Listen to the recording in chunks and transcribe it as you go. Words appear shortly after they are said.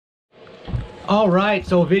All right,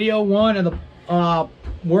 so video one of the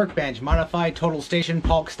workbench, modified total station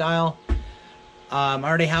Paulk style. I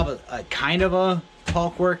already have a kind of a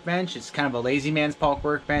Paulk workbench. It's kind of a lazy man's Paulk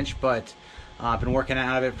workbench, but I've been working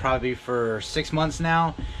out of it probably for 6 months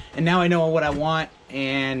now, and now I know what I want,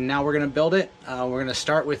 and now we're gonna build it. We're gonna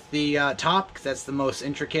start with the top, because that's the most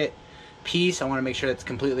intricate piece. I want to make sure that's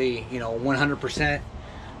completely, 100%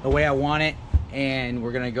 the way I want it, and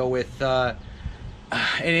we're gonna go with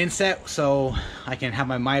an inset, so I can have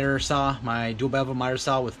my miter saw, my dual bevel miter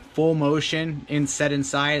saw with full motion inset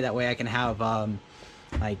inside. That way I can have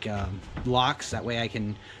locks. That way I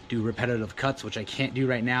can do repetitive cuts, which I can't do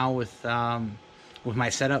right now with my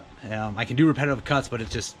setup. I can do repetitive cuts, but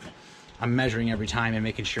it's just I'm measuring every time and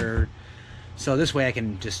making sure. So this way I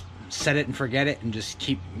can just set it and forget it and just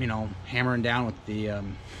keep hammering down with the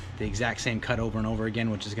exact same cut over and over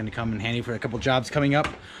again, which is going to come in handy for a couple jobs coming up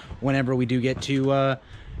whenever we do get to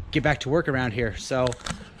get back to work around here. So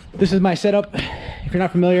this is my setup. If you're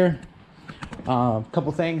not familiar, a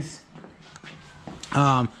couple things.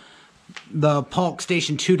 The Paulk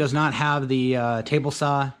Station 2 does not have the table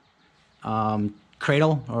saw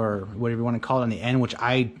cradle, or whatever you want to call it, on the end, which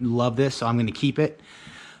I love this, so I'm going to keep it.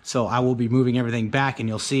 So I will be moving everything back, and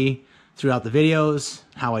you'll see throughout the videos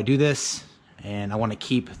how I do this. And I want to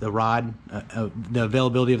keep the rod, the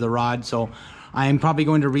availability of the rod. So I am probably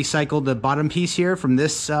going to recycle the bottom piece here from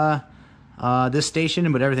this this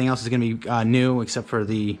station, but everything else is going to be new except for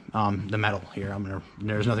the metal here.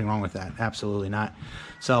 There's nothing wrong with that, absolutely not.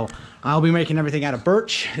 So I'll be making everything out of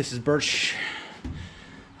birch. This is birch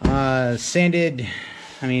sanded.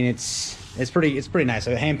 I mean, it's pretty nice.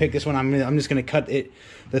 I handpicked this one. I'm just going to cut it,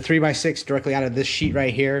 the 3x6, directly out of this sheet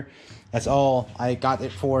right here. That's all I got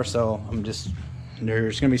it for, so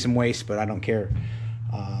there's gonna be some waste, but I don't care.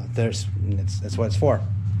 That's what it's for.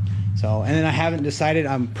 So, and then I haven't decided.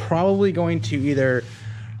 I'm probably going to either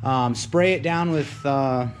spray it down with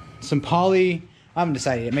some poly. I haven't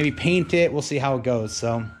decided yet. Maybe paint it. We'll see how it goes.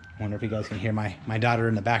 So I wonder if you guys can hear my daughter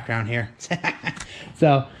in the background here.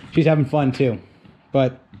 So she's having fun too.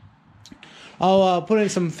 But I'll put in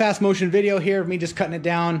some fast motion video here of me just cutting it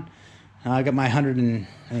down. I got my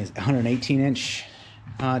 118-inch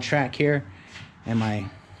track here, and my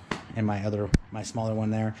smaller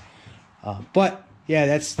one there. But yeah,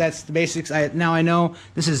 that's the basics. Now I know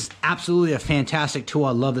this is absolutely a fantastic tool.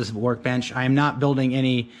 I love this workbench. I am not building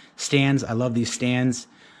any stands. I love these stands.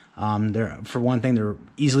 For one thing, they're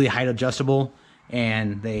easily height adjustable,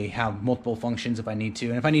 and they have multiple functions if I need to.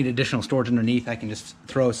 And if I need additional storage underneath, I can just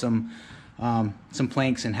throw some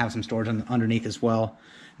planks and have some storage underneath as well.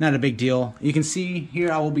 Not a big deal. You can see here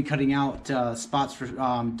I will be cutting out spots for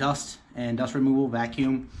dust and dust removal,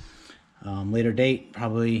 vacuum. Later date,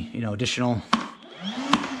 probably additional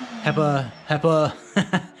HEPA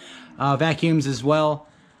vacuums as well.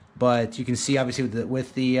 But you can see obviously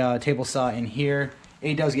with the table saw in here,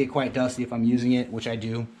 it does get quite dusty if I'm using it, which I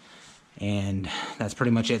do. And that's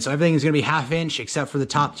pretty much it. So everything is going to be 1/2 inch except for the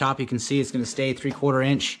top. You can see it's going to stay 3/4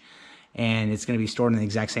 inch, and it's going to be stored in the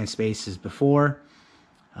exact same space as before.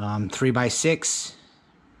 3x6.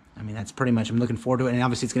 I mean, that's pretty much, I'm looking forward to it. And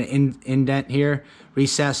obviously it's going to indent here,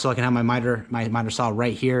 recess, so I can have my miter saw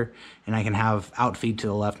right here, and I can have outfeed to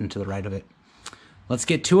the left and to the right of it. Let's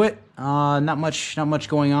get to it. Not much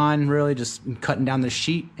going on really, just cutting down this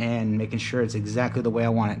sheet and making sure it's exactly the way I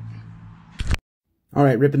want it. All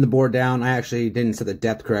right, ripping the board down. I actually didn't set the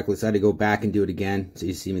depth correctly, so I had to go back and do it again. So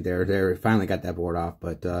you see me there. Finally got that board off,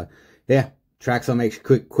 but yeah, track saw makes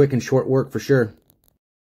quick and short work for sure.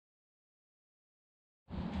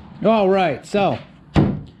 All right, so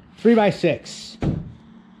 3x6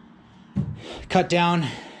 cut down.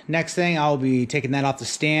 Next thing, I'll be taking that off the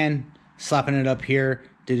stand, slapping it up here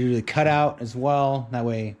to do the cutout as well. That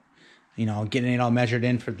way, getting it all measured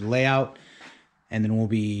in for the layout. And then we'll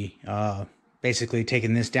be basically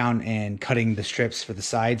taking this down and cutting the strips for the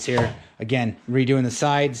sides here. Again, redoing the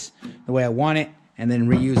sides the way I want it, and then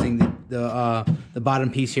reusing the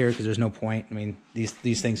bottom piece here, because there's no point. I mean,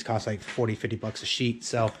 these things cost like 40-50 bucks a sheet.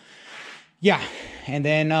 So yeah, and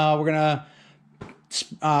then we're gonna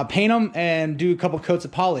paint them and do a couple coats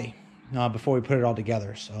of poly before we put it all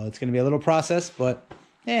together. So it's gonna be a little process, but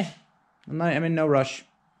I'm in no rush.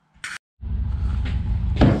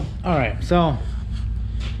 All right, so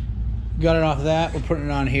got it off of that. We're putting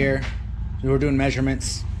it on here. We're doing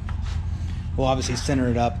measurements. We'll obviously center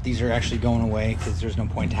it up. These are actually going away because there's no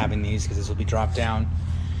point to having these, because this will be dropped down.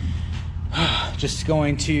 Just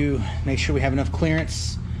going to make sure we have enough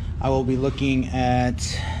clearance. I will be looking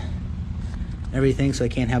at everything, so I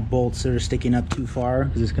can't have bolts that are sticking up too far,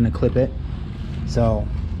 because it's going to clip it. So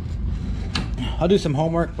I'll do some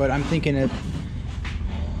homework, but I'm thinking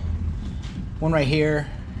one right here,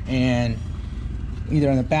 and either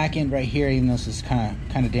on the back end right here, even though this is kind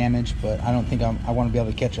of damaged, but I don't think I want to be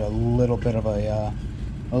able to catch a little bit of a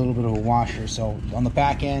washer. So on the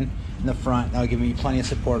back end and the front, that'll give me plenty of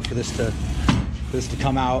support for this to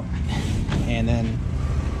come out, and then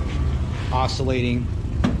oscillating.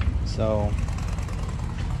 So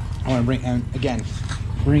I want to bring, and again,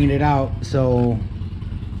 bringing it out so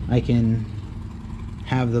I can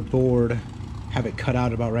have the board, have it cut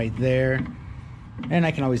out about right there, and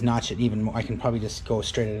I can always notch it even more. I can probably just go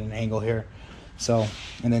straight at an angle here. So,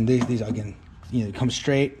 and then these again, you know, come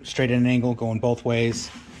straight at an angle, going both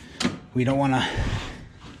ways. We don't want to,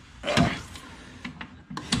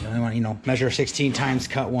 you know, measure 16 times,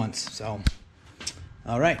 cut once. So,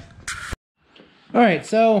 all right,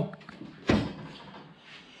 so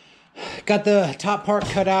got the top part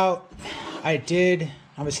cut out. I did,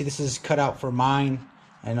 obviously this is cut out for mine.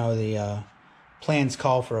 I know the plans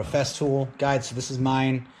call for a Festool guide, so this is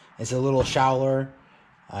mine. It's a little shallower.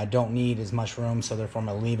 I don't need as much room, so therefore I'm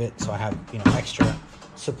gonna leave it so I have, you know, extra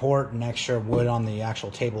support and extra wood on the actual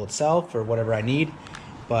table itself or whatever I need.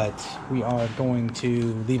 But we are going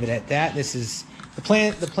to leave it at that. This is the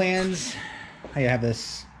plan. The plans, I have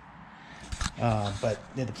this, but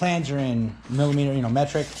the plans are in millimeter, you know,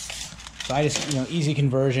 metric. So I just, you know, easy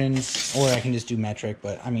conversions, or I can just do metric.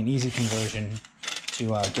 But I mean, easy conversion to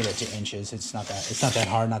get it to inches. It's not that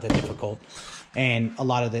hard, not that difficult. And a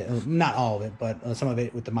lot of it, not all of it, but some of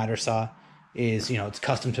it with the miter saw is, you know, it's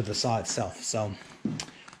custom to the saw itself. So,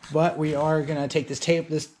 but we are gonna take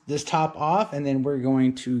this top off, and then we're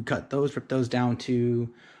going to rip those down to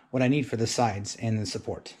what I need for the sides and the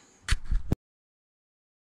support.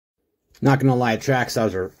 Not gonna lie, track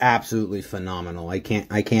saws are absolutely phenomenal. I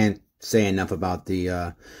can't say enough about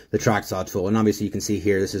the track saw tool. And obviously you can see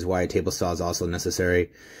here, this is why a table saw is also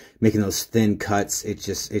necessary. Making those thin cuts, it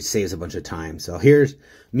saves a bunch of time. So here's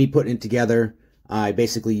me putting it together. I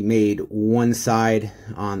basically made one side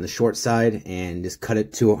on the short side and just cut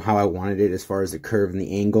it to how I wanted it as far as the curve and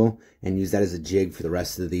the angle, and use that as a jig for the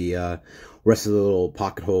rest of the little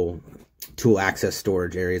pocket hole tool access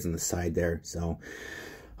storage areas on the side there. So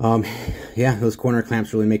yeah, those corner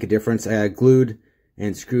clamps really make a difference. I glued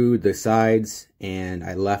and screwed the sides, and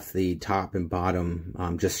I left the top and bottom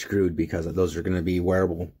just screwed because those are going to be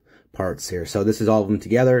wearable parts here. So this is all of them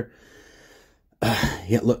together.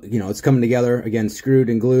 Yeah, look, you know, it's coming together again, screwed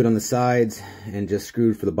and glued on the sides and just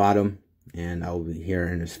screwed for the bottom. And I'll be here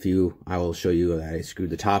in a few, I will show you that I screwed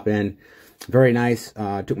the top end. Very nice.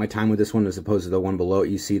 Took my time with this one as opposed to the one below it.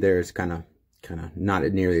 You see there, it's kind of not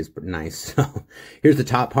nearly as nice. So here's the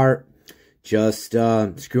top part. Just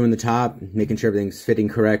screwing the top, making sure everything's fitting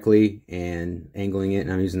correctly, and angling it,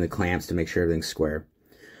 and I'm using the clamps to make sure everything's square.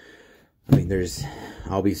 I mean,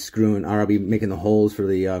 I'll be screwing, or I'll be making the holes for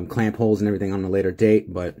the clamp holes and everything on a later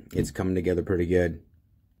date, but it's coming together pretty good.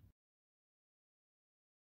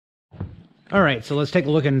 All right, so let's take a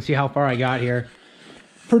look and see how far I got here.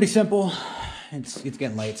 Pretty simple. It's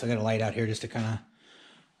getting late, so I got a light out here just to kind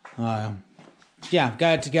of, yeah,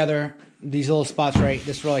 got it together. These little spots right,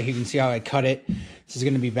 this really, you can see how I cut it. This is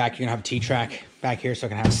going to be back, you're going to have a T-track back here so I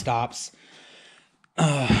can have stops.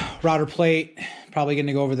 Router plate, probably going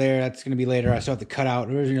to go over there. That's going to be later. I still have to cut out.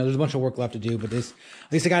 You know, there's a bunch of work left to do, but this,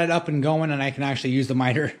 at least I got it up and going, and I can actually use the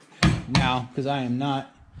miter now, because I'm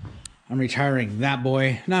retiring that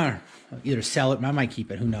boy. No, either sell it, I might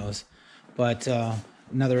keep it, who knows. But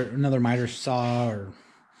another miter saw, or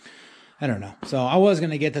I don't know. So I was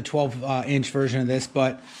going to get the 12-inch version of this,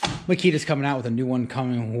 but Makita's coming out with a new one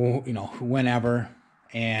coming, you know, whenever.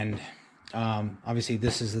 And obviously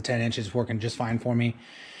this is the 10 inches working just fine for me.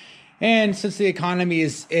 And since the economy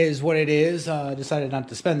is what it is, I decided not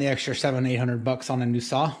to spend the extra $700-800 on a new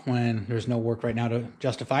saw when there's no work right now to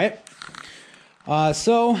justify it.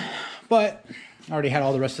 But I already had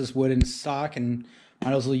all the rest of this wood in stock and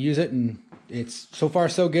might as well use it, and it's so far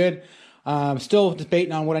so good. Still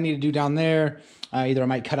debating on what I need to do down there. Either I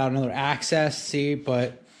might cut out another access,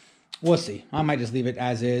 but we'll see. I might just leave it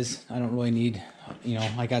as is. I don't really need, you know,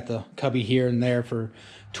 I got the cubby here and there for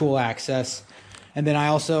tool access. And then I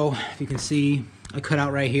also, if you can see, I cut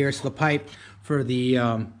out right here, so the pipe for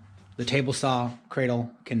the table saw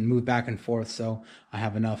cradle can move back and forth, so I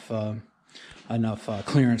have enough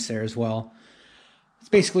clearance there as well. That's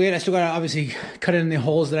basically it. I still got to obviously cut it in the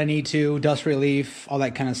holes that I need to, dust relief, all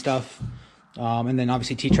that kind of stuff. And then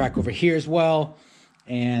obviously T-track over here as well.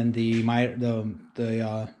 And the what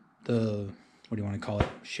do you want to call it?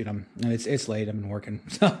 Shoot, it's late. I've been working.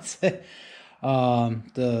 So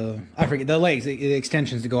I forget the legs, the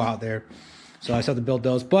extensions to go out there. So I still have to build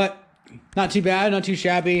those. But not too bad, not too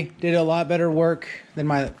shabby. Did a lot better work than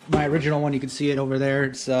my original one. You can see it over there.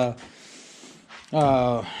 It's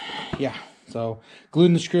yeah. So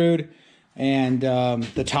glued and screwed, and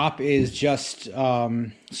the top is just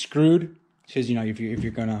screwed because if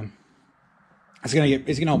you're gonna,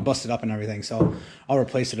 it's gonna bust it up and everything. So I'll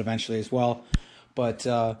replace it eventually as well. But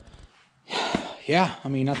yeah, I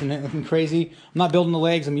mean nothing crazy. I'm not building the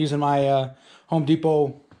legs. I'm using my Home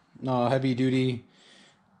Depot heavy duty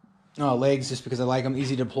legs just because I like them,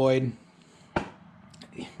 easy deployed.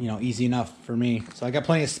 Easy enough for me. So I got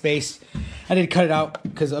plenty of space. I did cut it out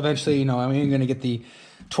because eventually, I'm even going to get the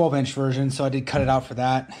 12-inch version. So I did cut it out for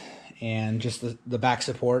that and just the back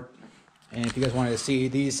support. And if you guys wanted to see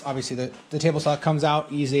these, obviously the table saw comes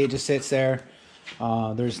out easy. It just sits there.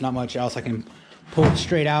 There's not much else. I can pull it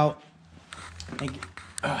straight out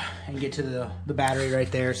and get to the battery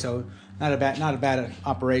right there. So not a bad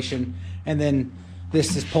operation. And then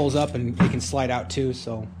this just pulls up and it can slide out too.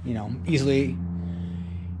 So, easily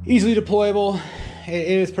deployable. It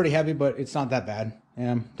is pretty heavy, but it's not that bad.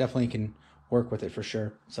 And definitely can work with it for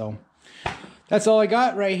sure. So that's all I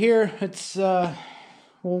got right here. It's we'll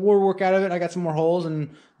work out of it. I got some more holes,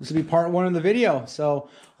 and this will be part 1 of the video. So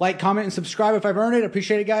like, comment, and subscribe if I've earned it.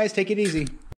 Appreciate it, guys. Take it easy.